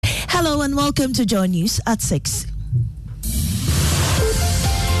Hello and welcome to Joy News at 6.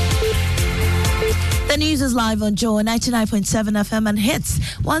 The news is live on Joy 99.7 FM and hits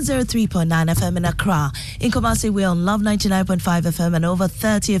 103.9 FM in Accra. In Kumasi, we're on Love 99.5 FM and over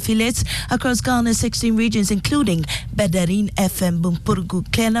 30 affiliates across Ghana's 16 regions, including Bederin FM, Bumpurgu,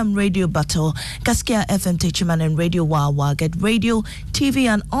 Kenam Radio Bato, Gaskia FM Techiman and Radio Wawa. Get radio, TV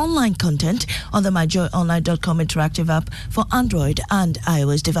and online content on the myjoyonline.com interactive app for Android and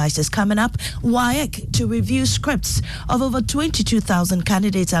iOS devices. Coming up, WAEC to review scripts of over 22,000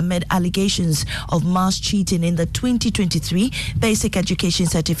 candidates amid allegations of mass cheating in the 2023 Basic Education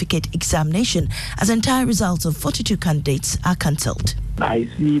Certificate examination as entire results of 42 candidates are cancelled. I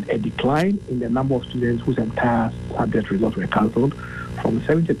see a decline in the number of students whose entire subject results were cancelled from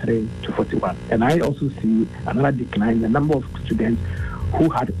 73 to 41. And I also see another decline in the number of students who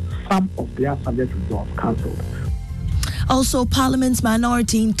had some of their subject results cancelled. Also, Parliament's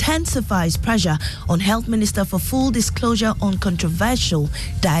minority intensifies pressure on Health Minister for full disclosure on controversial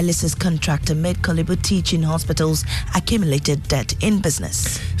dialysis contract amid Kolebu teaching hospitals accumulated debt in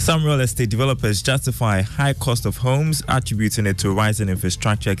business. Some real estate developers justify high cost of homes, attributing it to rising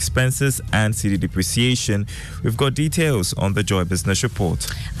infrastructure expenses and city depreciation. We've got details on the Joy Business Report.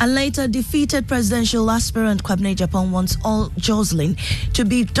 And later, defeated presidential aspirant Kwabena Japan wants all Jocelyn to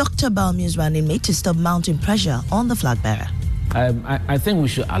be Dr. Balmu's running mate to stop mounting pressure on the flag bearer. I think we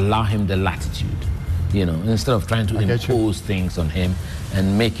should allow him the latitude, instead of trying to impose things on him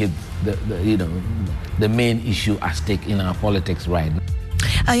and make it the main issue at stake in our politics right now.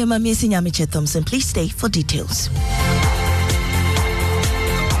 I am Amesi Nyamiche Thompson. Please stay for details.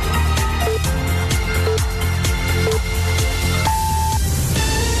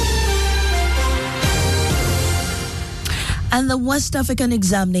 And the West African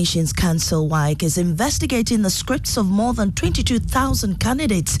Examinations Council, WAEC, is investigating the scripts of more than 22,000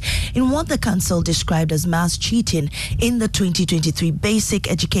 candidates in what the council described as mass cheating in the 2023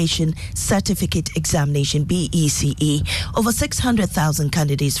 Basic Education Certificate Examination, BECE. Over 600,000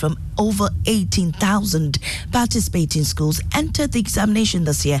 candidates from over 18,000 participating schools entered the examination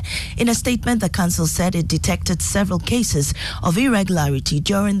this year. In a statement, the council said it detected several cases of irregularity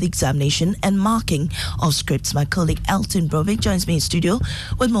during the examination and marking of scripts. My colleague Elton Brovic joins me in studio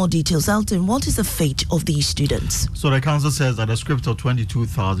with more details. Elton, what is the fate of these students? So the council says that a script of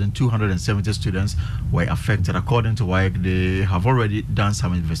 22,270 students were affected. According to WAEC, they have already done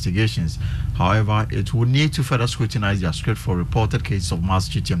some investigations. However, it will need to further scrutinize their script for reported cases of mass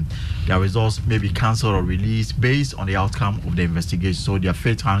cheating. Their results may be cancelled or released based on the outcome of the investigation. So their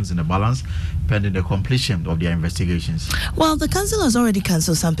fate hangs in the balance pending the completion of their investigations. Well, the council has already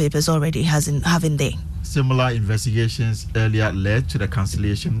cancelled some papers already, haven't they? Similar investigations earlier led to the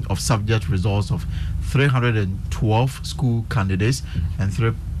cancellation of subject results of 312 school candidates and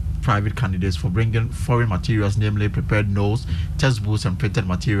 3 private candidates for bringing foreign materials, namely prepared notes, textbooks and printed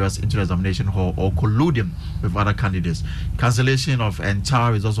materials into the examination hall or colluding with other candidates. Cancellation of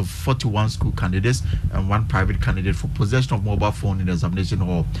entire results of 41 school candidates and 1 private candidate for possession of mobile phone in the examination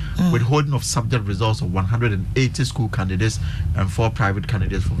hall. Withholding of subject results of 180 school candidates and 4 private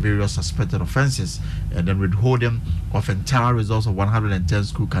candidates for various suspected offences. And then withholding of entire results of 110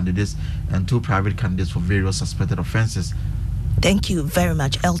 school candidates and 2 private candidates for various suspected offences. Thank you very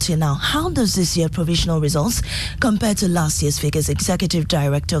much, Elton. Now, how does this year's provisional results compare to last year's figures? Executive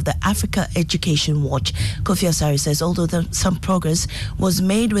Director of the Africa Education Watch, Kofi Asare, says although some progress was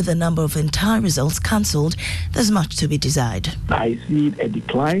made with a number of entire results cancelled, there's much to be desired. I see a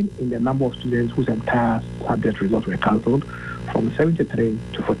decline in the number of students whose entire subject results were cancelled from 73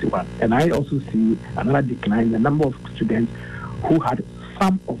 to 41. And I also see another decline in the number of students who had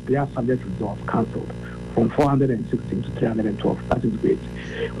some of their subject results cancelled from 416 to 312. That is great.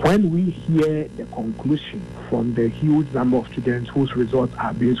 When we hear the conclusion from the huge number of students whose results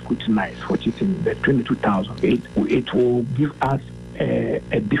are being scrutinized for cheating, the 22,000, it will give us a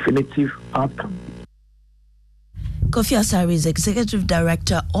definitive outcome. Kofi Asare is Executive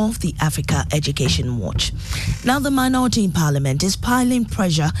Director of the Africa Education Watch. Now, the minority in Parliament is piling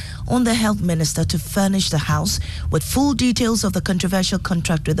pressure on the Health Minister to furnish the House with full details of the controversial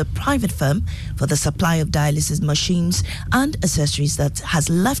contract with a private firm for the supply of dialysis machines and accessories that has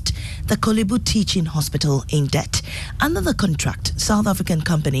left the Kolebu Teaching Hospital in debt. Under the contract, South African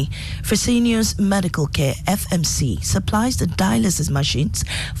company Fresenius Medical Care, FMC, supplies the dialysis machines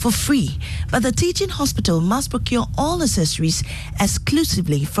for free, but the teaching hospital must procure all accessories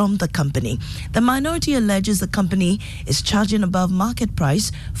exclusively from the company. The minority alleges the company is charging above market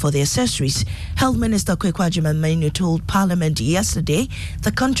price for the accessories. Health Minister Kwekwajiman Menu told Parliament yesterday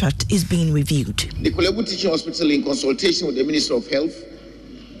the contract is being reviewed. The Kolebu Teaching Hospital, in consultation with the Minister of Health,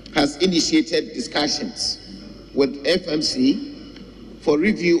 has has initiated discussions with FMC for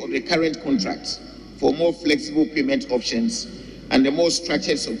review of the current contract for more flexible payment options and a more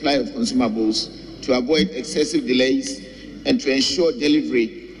structured supply of consumables to avoid excessive delays and to ensure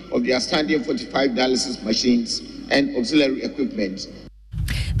delivery of the outstanding 45 dialysis machines and auxiliary equipment.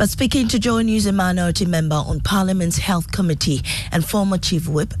 But speaking to Joy News, a minority member on Parliament's Health Committee and former Chief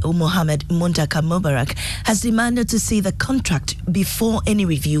Whip Mohammed Muntaka Mubarak has demanded to see the contract before any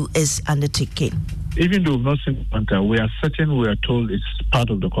review is undertaken. Even though we've not seen the contract, we are certain, we are told it's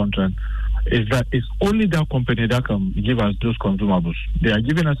part of the contract, is that it's only that company that can give us those consumables. They are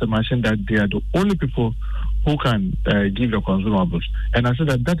giving us a machine that they are the only people who can give the consumables. And I said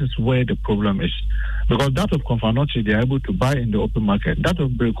that is where the problem is. Because that of Confanochi, they are able to buy in the open market. That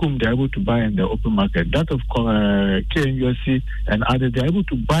of Brekum, they are able to buy in the open market. That of KNUSC and others, they are able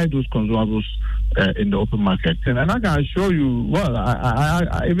to buy those consumables in the open market. And I can assure you, well,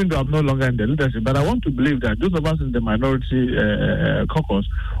 I even though I'm no longer in the leadership, but I want to believe that those of us in the minority caucus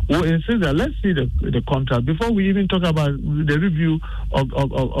will insist that let's see the contract before we even talk about the review of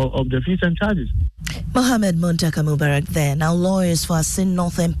the fees and charges. Mohammed Muntaka Mubarak there. Now lawyers for Asin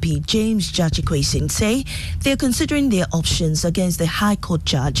North MP James Jachikwesin say they are considering their options against the High Court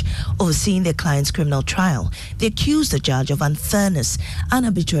judge overseeing their client's criminal trial. They accuse the judge of unfairness and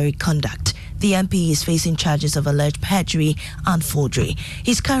arbitrary conduct. The MP is facing charges of alleged perjury and forgery.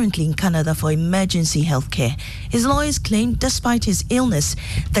 He's currently in Canada for emergency health care. His lawyers claim, despite his illness,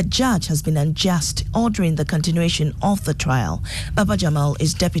 the judge has been unjust, ordering the continuation of the trial. Baba Jamal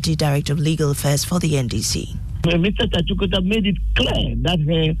is Deputy Director of Legal Affairs for the NDC. Mr. Tachukwuta made it clear that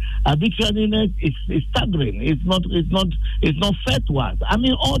her arbitrariness is staggering. It's not fair to us. I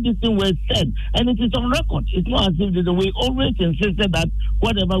mean, all these things were said, and it is on record. It's not as if we always insisted that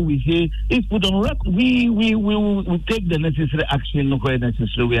whatever we say is put on record. We will take the necessary action where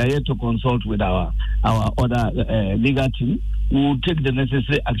necessary. We are here to consult with our other legal team. We will take the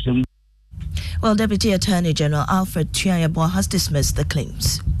necessary action. Well, Deputy Attorney General Alfred Tuanyabwa has dismissed the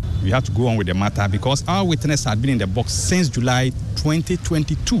claims. We have to go on with the matter because our witness had been in the box since July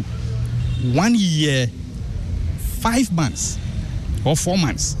 2022. 1 year, 5 months, or 4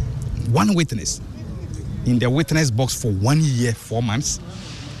 months. One witness in the witness box for 1 year, 4 months.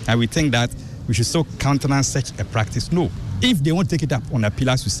 And we think that we should still countenance such a practice. No. If they won't take it up on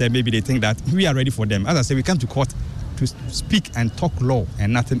appeal, as we said, maybe they think that we are ready for them. As I said, we come to court to speak and talk law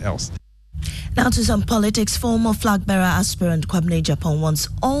and nothing else. Now to some politics. Former flag bearer aspirant Kwabena Japan wants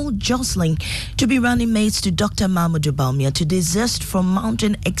all jostling to be running mates to Dr. Mahmoud Bawumia to desist from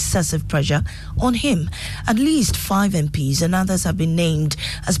mounting excessive pressure on him. At least 5 MPs and others have been named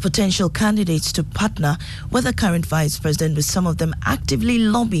as potential candidates to partner with the current vice president, with some of them actively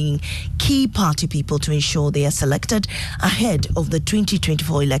lobbying key party people to ensure they are selected ahead of the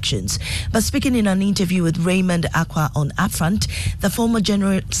 2024 elections. But speaking in an interview with Raymond Akwa on Upfront, the former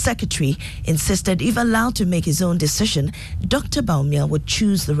General Secretary insisted if allowed to make his own decision, Dr. Bawumia would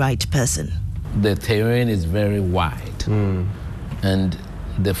choose the right person. The terrain is very wide, and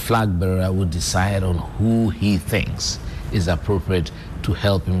the flag bearer would decide on who he thinks is appropriate to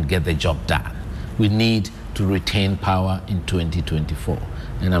help him get the job done. We need to retain power in 2024,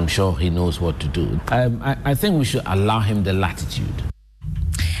 and I'm sure he knows what to do. I think we should allow him the latitude.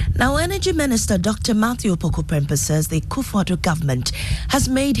 Now, Energy Minister Dr. Matthew Opoku-Prempeh says the Kufuor government has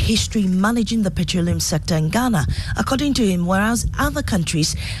made history managing the petroleum sector in Ghana. According to him, whereas other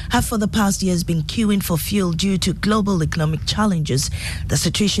countries have for the past years been queuing for fuel due to global economic challenges, the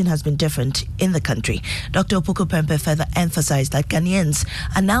situation has been different in the country. Dr. Opoku-Prempeh further emphasized that Ghanaians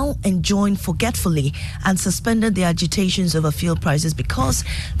are now enjoying forgetfully and suspended their agitations over fuel prices because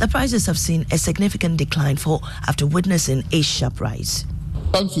the prices have seen a significant decline after witnessing a sharp rise.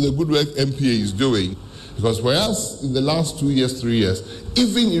 Thanks to the good work MPA is doing, because whereas in the last 2 years, 3 years,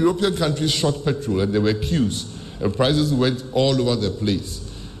 even European countries short petrol and there were queues and prices went all over the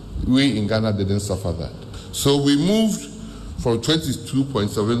place, we in Ghana didn't suffer that. So we moved from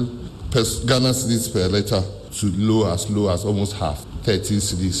 22.7 Ghana cedis per litre to low as almost half, 13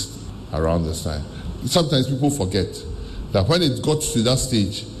 cedis around this time. Sometimes people forget that when it got to that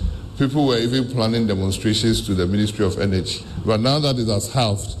stage, people were even planning demonstrations to the Ministry of Energy. But now that it has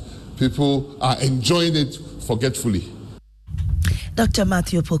halved, people are enjoying it forgetfully. Dr.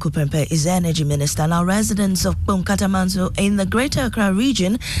 Matthew Opoku-Prempeh is Energy Minister. Now, residents of Bonkatamanso in the Greater Accra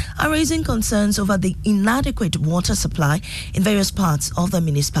region are raising concerns over the inadequate water supply in various parts of the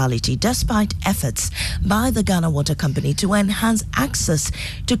municipality, despite efforts by the Ghana Water Company to enhance access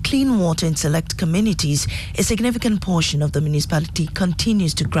to clean water in select communities. A significant portion of the municipality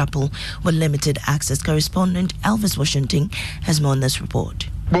continues to grapple with limited access. Correspondent Elvis Washington has more on this report.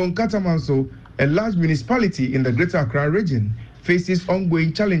 Bonkatamanso, a large municipality in the Greater Accra region, faces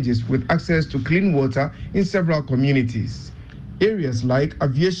ongoing challenges with access to clean water in several communities. Areas like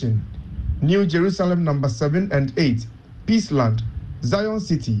Aviation, New Jerusalem number 7 and 8, Peaceland, Zion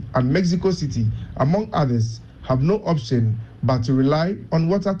City, and Mexico City, among others, have no option but to rely on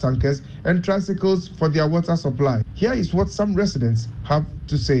water tankers and tricycles for their water supply. Here is what some residents have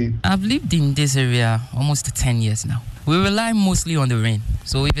to say. I've lived in this area almost 10 years now. We rely mostly on the rain.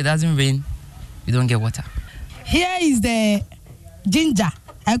 So if it doesn't rain, we don't get water. Here is the ginger.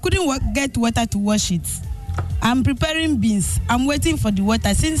 I couldn't get water to wash it. I'm preparing beans. I'm waiting for the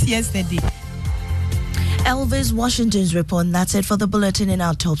water since yesterday. Elvis Washington's report. That's it for the bulletin in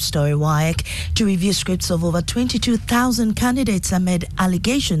our top story. WAEC to review scripts of over 22,000 candidates amid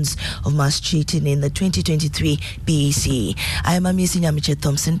allegations of mass cheating in the 2023 BEC. I am Amisi Nyamiche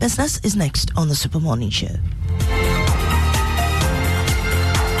Thompson. Business is next on the Super Morning Show.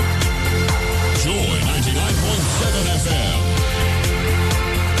 Joy 99.7 FM.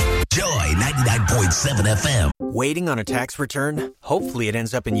 Joy 99.7 FM. Waiting on a tax return? Hopefully it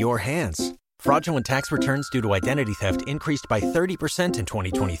ends up in your hands. Fraudulent tax returns due to identity theft increased by 30% in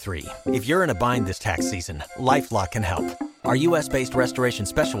 2023. If you're in a bind this tax season, LifeLock can help. Our U.S.-based restoration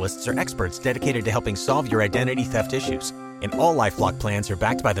specialists are experts dedicated to helping solve your identity theft issues. And all LifeLock plans are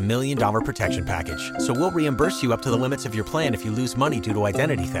backed by the $1 Million Protection Package. So we'll reimburse you up to the limits of your plan if you lose money due to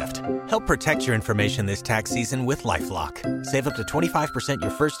identity theft. Help protect your information this tax season with LifeLock. Save up to 25% your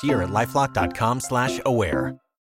first year at LifeLock.com/aware.